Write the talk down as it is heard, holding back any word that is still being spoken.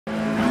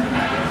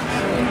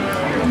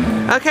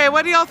Okay,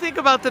 what do y'all think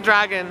about the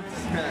dragon?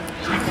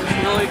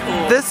 Really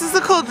cool. This is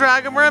the cool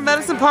dragon. We're at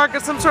Medicine Park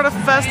at some sort of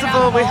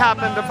festival we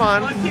happened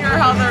upon. Look here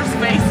how there's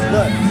spaces.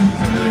 Look,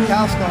 the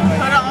cow skull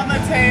right Put it on the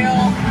tail.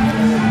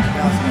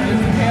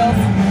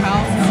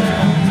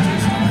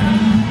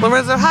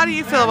 Lorenzo, how do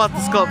you feel about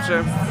the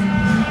sculpture?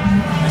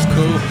 It's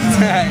cool.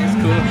 It's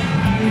cool.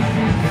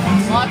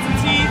 Lots of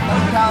teeth.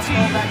 cow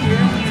skull back here.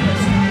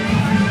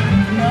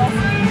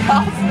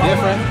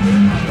 Different.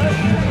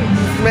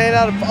 Made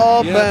out of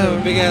all You have a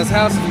bone. big ass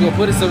house if you go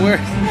put it somewhere.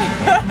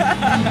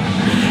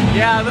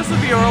 Yeah, this would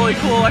be really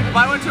cool. Like if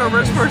I went to a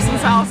rich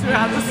person's house who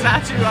had this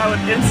statue, I would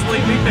instantly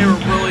think they were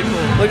really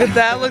cool. Look at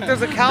that. Look,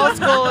 there's a cow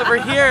skull over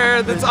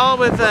here that's all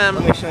with Let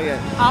me show you.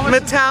 How much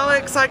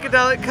metallic,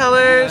 psychedelic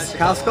colors.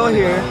 Cow skull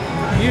here.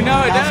 you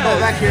know it Cow skull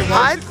does. back here.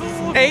 I'd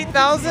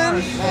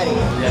 8,000.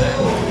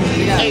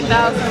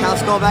 8,000. Cow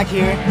skull back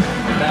here.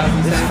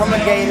 This is from a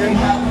gator.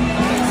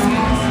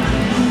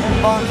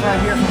 Bones right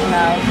here from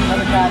cows.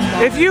 Another cow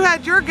skull. If you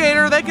had your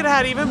gator, they could have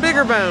had even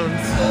bigger bones.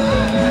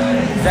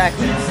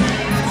 Exactly.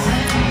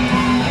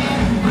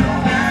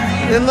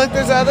 And look,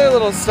 there's other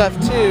little stuff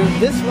too.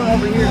 This one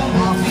over here is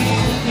awesome.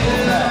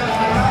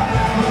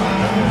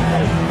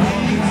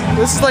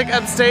 This is like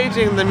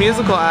upstaging the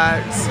musical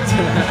acts.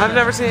 I've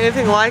never seen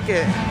anything like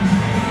it.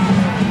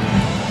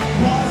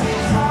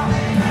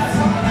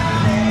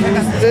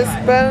 There's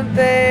this bone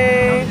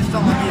thing. Just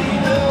don't look at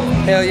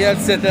it. Hell yeah, I'd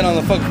set that on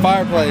the fucking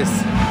fireplace.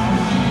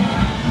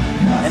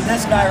 And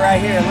this guy right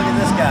here, look at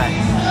this guy.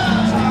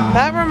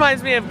 That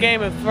reminds me of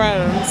Game of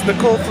Thrones, the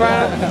cool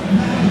throne.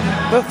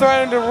 The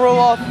throne to rule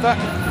all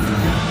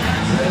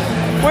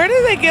Where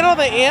do they get all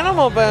the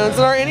animal bones?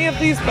 And are any of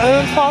these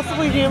bones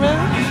possibly human?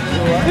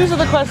 These are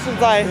the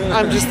questions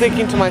I'm just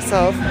thinking to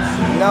myself.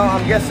 No,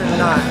 I'm guessing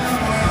not.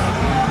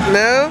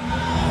 No?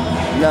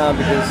 No,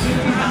 because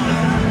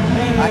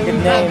I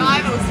can name